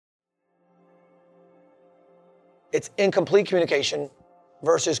It's incomplete communication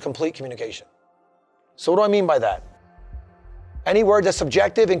versus complete communication. So what do I mean by that? Any word that's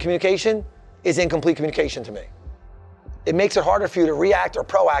subjective in communication is incomplete communication to me. It makes it harder for you to react or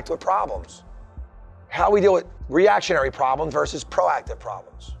proact with problems. How we deal with reactionary problems versus proactive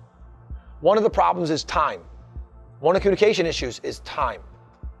problems. One of the problems is time. One of the communication issues is time.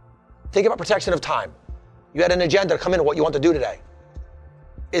 Think about protection of time. You had an agenda to come in what you want to do today.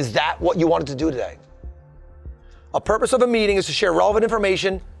 Is that what you wanted to do today? A purpose of a meeting is to share relevant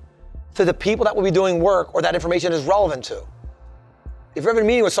information to the people that will be doing work or that information is relevant to. If you're having a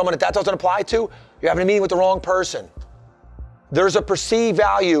meeting with someone that doesn't apply to, you're having a meeting with the wrong person. There's a perceived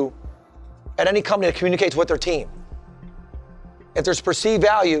value at any company that communicates with their team. If there's perceived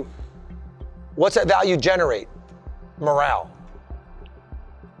value, what's that value generate? Morale.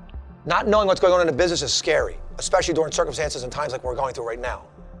 Not knowing what's going on in the business is scary, especially during circumstances and times like we're going through right now.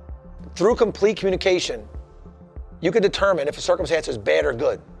 Through complete communication, you can determine if a circumstance is bad or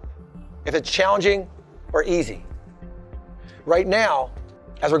good, if it's challenging or easy. Right now,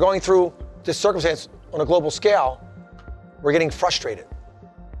 as we're going through this circumstance on a global scale, we're getting frustrated.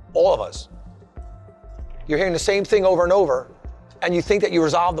 All of us. You're hearing the same thing over and over, and you think that you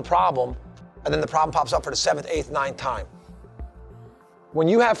resolved the problem, and then the problem pops up for the 7th, 8th, 9th time. When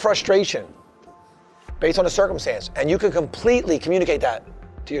you have frustration based on a circumstance, and you can completely communicate that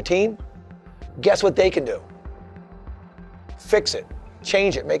to your team, guess what they can do? Fix it,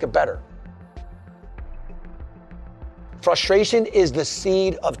 change it, make it better. Frustration is the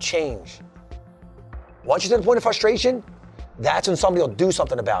seed of change. Once you get to the point of frustration, that's when somebody will do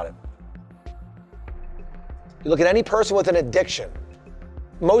something about it. You look at any person with an addiction,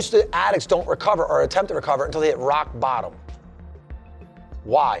 most of the addicts don't recover or attempt to recover until they hit rock bottom.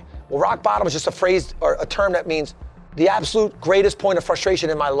 Why? Well, rock bottom is just a phrase or a term that means the absolute greatest point of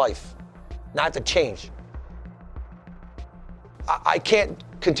frustration in my life, not to change. I can't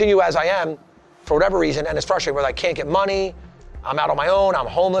continue as I am for whatever reason, and it's frustrating, whether I can't get money, I'm out on my own, I'm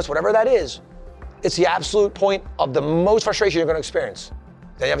homeless, whatever that is. It's the absolute point of the most frustration you're going to experience.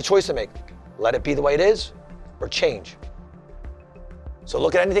 Then you have a choice to make. Let it be the way it is, or change. So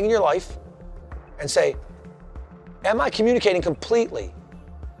look at anything in your life and say, am I communicating completely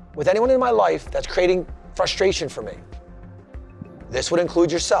with anyone in my life that's creating frustration for me? This would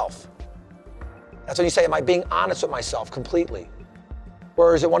include yourself. That's when you say, am I being honest with myself completely?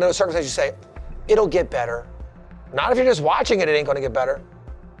 Or is it one of those circumstances you say, it'll get better? Not if you're just watching it, it ain't gonna get better.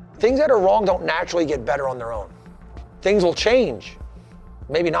 Things that are wrong don't naturally get better on their own. Things will change,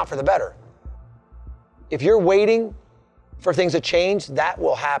 maybe not for the better. If you're waiting for things to change, that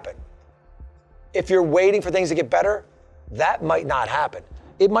will happen. If you're waiting for things to get better, that might not happen.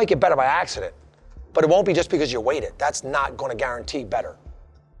 It might get better by accident, but it won't be just because you waited. That's not going to guarantee better.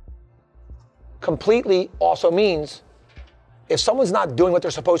 Completely also means if someone's not doing what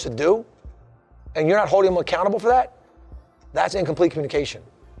they're supposed to do and you're not holding them accountable for that, that's incomplete communication.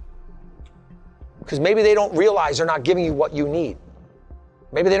 Because maybe they don't realize they're not giving you what you need.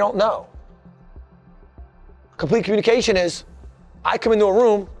 Maybe they don't know. Complete communication is, I come into a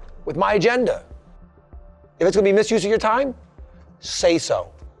room with my agenda. If it's going to be misuse of your time, say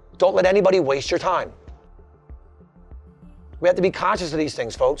so. Don't let anybody waste your time. We have to be conscious of these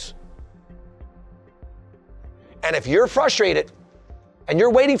things, folks. And if you're frustrated and you're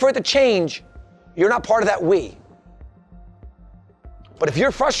waiting for it to change, you're not part of that we. But if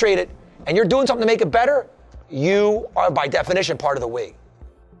you're frustrated and you're doing something to make it better, you are by definition part of the we.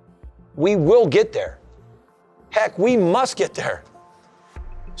 We will get there. Heck, we must get there.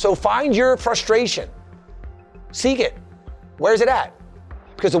 So find your frustration. Seek it. Where's it at?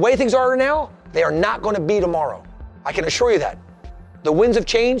 Because the way things are now, they are not going to be tomorrow. I can assure you that. The winds of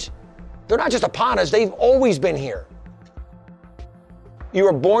change, they're not just upon us, they've always been here. You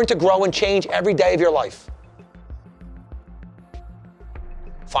are born to grow and change every day of your life.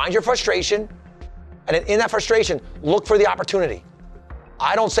 Find your frustration, and in that frustration, look for the opportunity.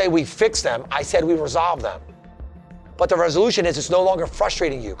 I don't say we fix them, I said we resolve them. But the resolution is it's no longer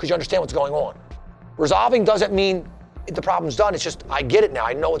frustrating you because you understand what's going on. Resolving doesn't mean the problem's done, it's just I get it now,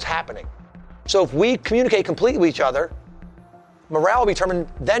 I know what's happening. So if we communicate completely with each other, morale will be determined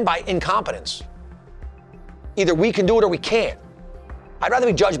then by incompetence. Either we can do it or we can't. I'd rather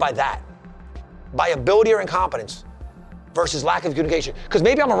be judged by that, by ability or incompetence versus lack of communication. Because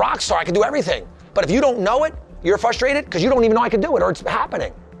maybe I'm a rock star, I can do everything. But if you don't know it, you're frustrated because you don't even know I can do it or it's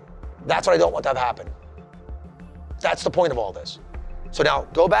happening. That's what I don't want to have happen. That's the point of all this. So now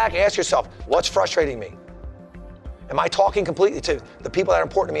go back, ask yourself, what's frustrating me? Am I talking completely to the people that are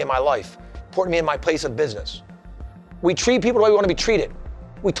important to me in my life, important to me in my place of business? We treat people the way we want to be treated.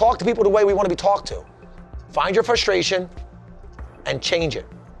 We talk to people the way we want to be talked to. Find your frustration and change it.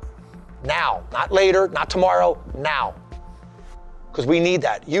 Now, not later, not tomorrow, now. Because we need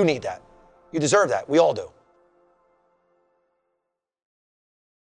that. You need that. You deserve that. We all do.